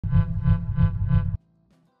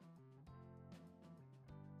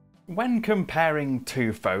When comparing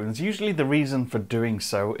two phones, usually the reason for doing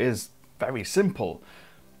so is very simple.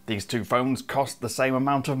 These two phones cost the same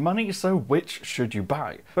amount of money, so which should you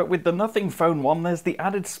buy? But with the Nothing Phone 1, there's the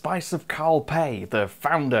added spice of Carl Pei, the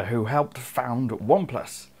founder who helped found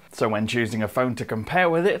OnePlus. So when choosing a phone to compare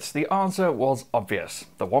with it, the answer was obvious.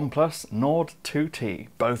 The OnePlus Nord 2T.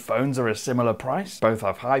 Both phones are a similar price, both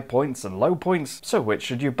have high points and low points, so which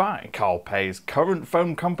should you buy? Carl Pei's current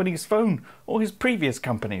phone company's phone, or his previous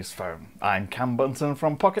company's phone? I'm Cam Bunton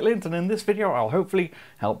from Pocket-lint, and in this video I'll hopefully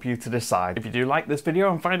help you to decide. If you do like this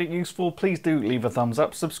video and find it useful, please do leave a thumbs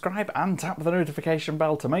up, subscribe and tap the notification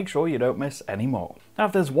bell to make sure you don't miss any more. Now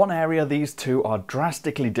if there's one area these two are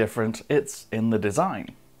drastically different, it's in the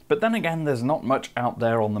design. But then again, there's not much out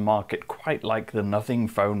there on the market quite like the Nothing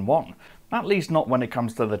Phone 1. At least not when it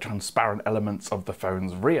comes to the transparent elements of the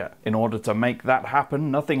phone's rear. In order to make that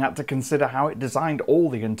happen, Nothing had to consider how it designed all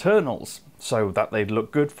the internals, so that they'd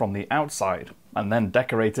look good from the outside, and then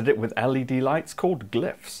decorated it with LED lights called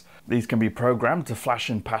glyphs. These can be programmed to flash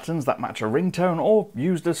in patterns that match a ringtone or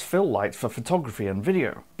used as fill lights for photography and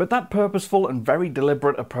video. But that purposeful and very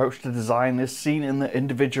deliberate approach to design is seen in the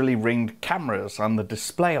individually ringed cameras and the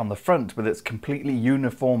display on the front with its completely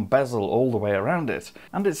uniform bezel all the way around it.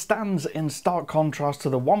 And it stands in stark contrast to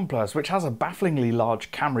the OnePlus, which has a bafflingly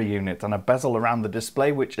large camera unit and a bezel around the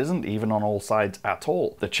display which isn't even on all sides at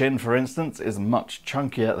all. The chin, for instance, is much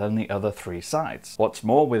chunkier than the other three sides. What's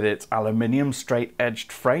more, with its aluminium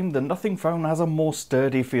straight-edged frame, the Nothing Phone has a more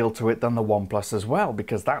sturdy feel to it than the OnePlus as well,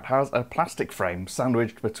 because that has a plastic frame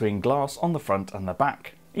sandwiched between glass on the front and the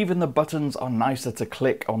back. Even the buttons are nicer to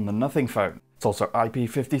click on the Nothing Phone. It's also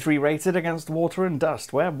IP53 rated against water and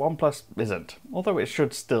dust, where OnePlus isn't, although it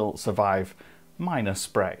should still survive minor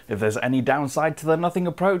spray. If there's any downside to the Nothing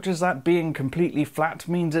approach, is that being completely flat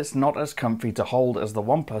means it's not as comfy to hold as the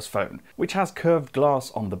OnePlus phone, which has curved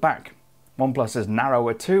glass on the back. OnePlus is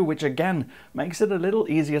narrower too, which again makes it a little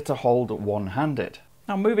easier to hold one-handed.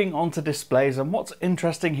 Now moving on to displays, and what's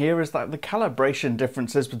interesting here is that the calibration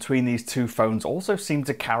differences between these two phones also seem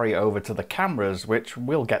to carry over to the cameras, which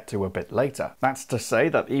we'll get to a bit later. That's to say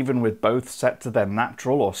that even with both set to their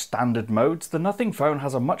natural or standard modes, the Nothing Phone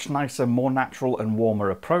has a much nicer, more natural and warmer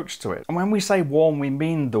approach to it. And when we say warm, we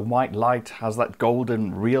mean the white light has that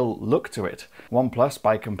golden, real look to it. OnePlus,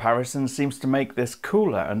 by comparison, seems to make this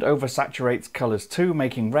cooler and oversaturates colours too,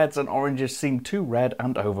 making reds and oranges seem too red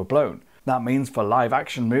and overblown. That means for live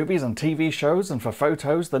action movies and TV shows, and for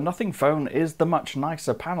photos, the Nothing Phone is the much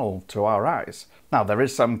nicer panel to our eyes. Now there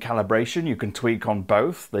is some calibration you can tweak on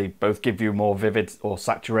both. They both give you more vivid or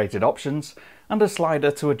saturated options, and a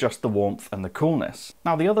slider to adjust the warmth and the coolness.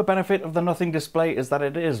 Now the other benefit of the Nothing display is that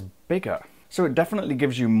it is bigger. So it definitely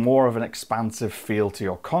gives you more of an expansive feel to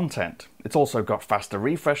your content. It's also got faster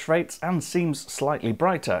refresh rates and seems slightly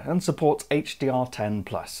brighter and supports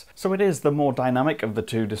HDR10+. So it is the more dynamic of the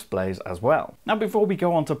two displays as well. Now before we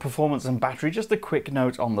go on to performance and battery, just a quick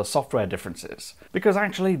note on the software differences. Because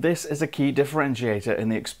actually this is a key differentiator in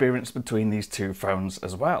the experience between these two phones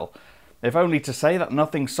as well. If only to say that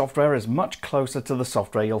Nothing's software is much closer to the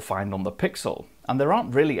software you'll find on the Pixel, and there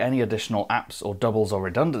aren't really any additional apps or doubles or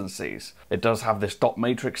redundancies. It does have this dot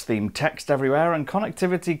matrix themed text everywhere and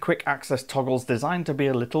connectivity quick access toggles designed to be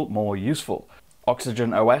a little more useful.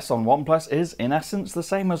 Oxygen OS on OnePlus is, in essence, the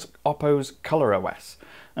same as Oppo's Color OS,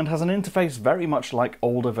 and has an interface very much like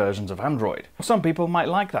older versions of Android. Some people might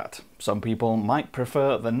like that. Some people might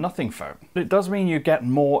prefer the Nothing Phone. But it does mean you get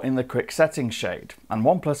more in the quick settings shade, and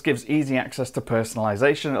OnePlus gives easy access to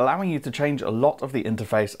personalization, allowing you to change a lot of the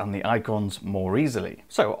interface and the icons more easily.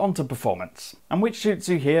 So on to performance. And which suits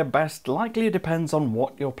you here best likely depends on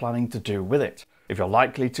what you're planning to do with it. If you're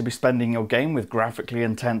likely to be spending your game with graphically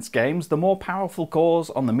intense games, the more powerful cores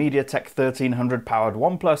on the MediaTek 1300 powered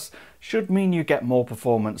OnePlus should mean you get more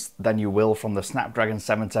performance than you will from the Snapdragon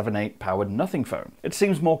 778 powered Nothing Phone. It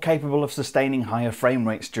seems more capable of sustaining higher frame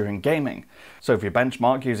rates during gaming. So if you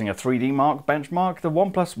benchmark using a 3D Mark benchmark, the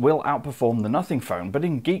OnePlus will outperform the Nothing Phone, but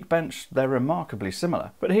in Geekbench they're remarkably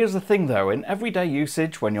similar. But here's the thing though, in everyday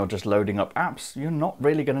usage when you're just loading up apps, you're not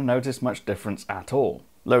really going to notice much difference at all.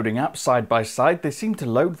 Loading apps side by side, they seem to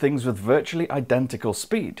load things with virtually identical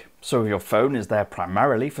speed. So if your phone is there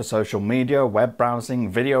primarily for social media, web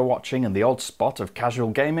browsing, video watching and the odd spot of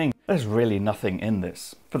casual gaming, there's really nothing in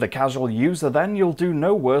this. For the casual user then, you'll do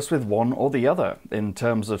no worse with one or the other in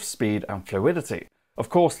terms of speed and fluidity. Of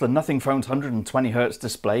course, the Nothing Phone's 120Hz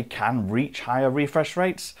display can reach higher refresh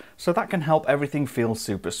rates, so that can help everything feel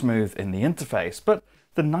super smooth in the interface, but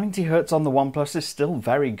the 90Hz on the OnePlus is still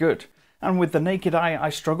very good. And with the naked eye,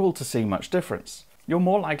 I struggle to see much difference. you're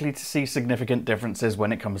more likely to see significant differences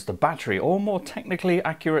when it comes to battery, or more technically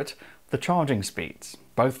accurate, the charging speeds.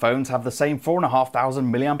 Both phones have the same 4,500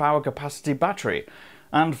 mAh capacity battery,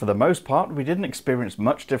 and for the most part we didn't experience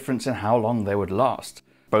much difference in how long they would last.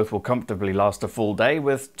 Both will comfortably last a full day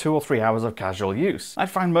with 2 or 3 hours of casual use. I'd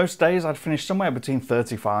find most days I'd finish somewhere between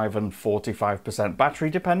 35 and 45% battery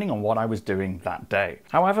depending on what I was doing that day.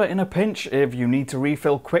 However, in a pinch, if you need to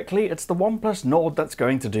refill quickly, it's the OnePlus Nord that's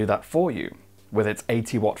going to do that for you. With its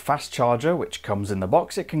 80-watt fast charger, which comes in the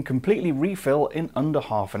box, it can completely refill in under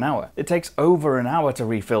half an hour. It takes over an hour to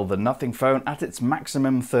refill the Nothing phone at its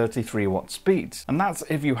maximum 33-watt speeds. And that's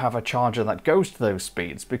if you have a charger that goes to those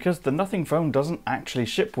speeds, because the Nothing phone doesn't actually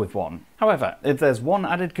ship with one. However, if there's one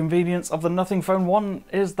added convenience of the Nothing Phone 1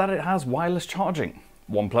 is that it has wireless charging.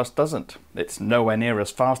 OnePlus doesn't. It's nowhere near as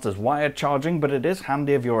fast as wired charging, but it is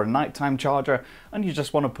handy if you're a nighttime charger and you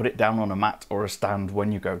just want to put it down on a mat or a stand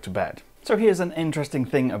when you go to bed. So here's an interesting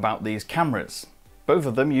thing about these cameras. Both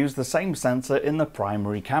of them use the same sensor in the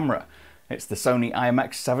primary camera. It's the Sony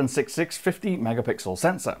IMX766 50 megapixel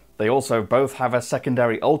sensor. They also both have a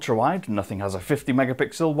secondary ultra-wide. Nothing has a 50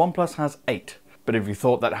 megapixel, OnePlus has 8. But if you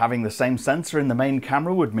thought that having the same sensor in the main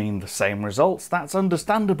camera would mean the same results, that's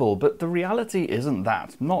understandable, but the reality isn't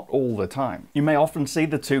that, not all the time. You may often see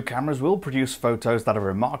the two cameras will produce photos that are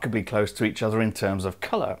remarkably close to each other in terms of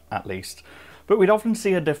color, at least. But we'd often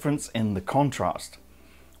see a difference in the contrast.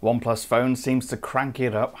 OnePlus phone seems to crank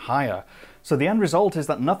it up higher, so the end result is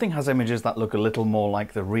that Nothing has images that look a little more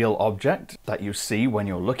like the real object that you see when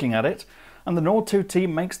you're looking at it, and the Nord 2T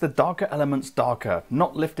makes the darker elements darker,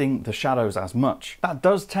 not lifting the shadows as much. That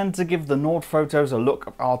does tend to give the Nord photos a look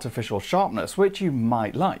of artificial sharpness, which you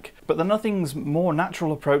might like, but the Nothing's more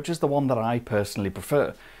natural approach is the one that I personally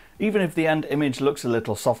prefer, even if the end image looks a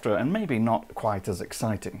little softer and maybe not quite as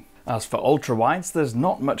exciting. As for ultra-wides, there's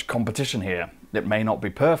not much competition here. It may not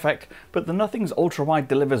be perfect, but the Nothing's ultra-wide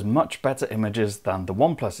delivers much better images than the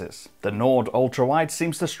OnePlus's. The Nord ultra-wide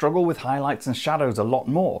seems to struggle with highlights and shadows a lot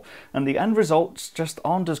more, and the end results just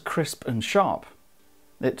aren't as crisp and sharp.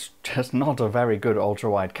 It's just not a very good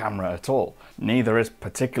ultra-wide camera at all. Neither is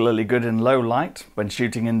particularly good in low light. When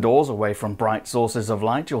shooting indoors away from bright sources of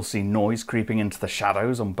light, you'll see noise creeping into the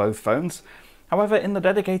shadows on both phones. However, in the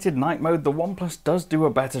dedicated night mode, the OnePlus does do a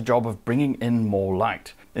better job of bringing in more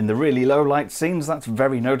light. In the really low light scenes, that's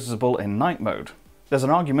very noticeable in night mode. There's an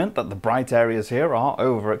argument that the bright areas here are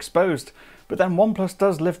overexposed, but then OnePlus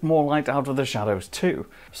does lift more light out of the shadows too,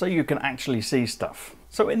 so you can actually see stuff.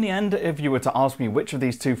 So in the end, if you were to ask me which of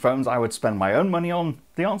these two phones I would spend my own money on,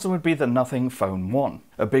 the answer would be the Nothing Phone 1.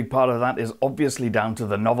 A big part of that is obviously down to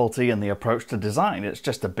the novelty and the approach to design. It's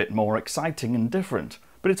just a bit more exciting and different.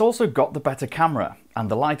 But it's also got the better camera and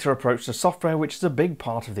the lighter approach to software, which is a big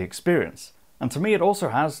part of the experience. And to me, it also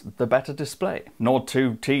has the better display. Nord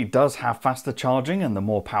 2T does have faster charging and the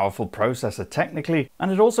more powerful processor technically,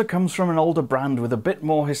 and it also comes from an older brand with a bit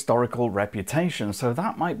more historical reputation, so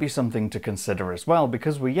that might be something to consider as well,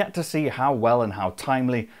 because we're yet to see how well and how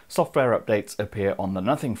timely software updates appear on the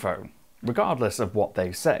Nothing phone, regardless of what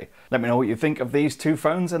they say. Let me know what you think of these two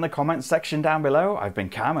phones in the comments section down below. I've been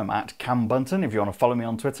Cam, I'm at Cam Bunton. If you want to follow me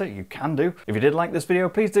on Twitter, you can do. If you did like this video,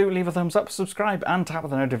 please do leave a thumbs up, subscribe, and tap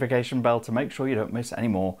the notification bell to make sure you don't miss any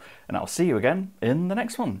more. And I'll see you again in the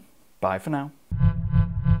next one. Bye for now.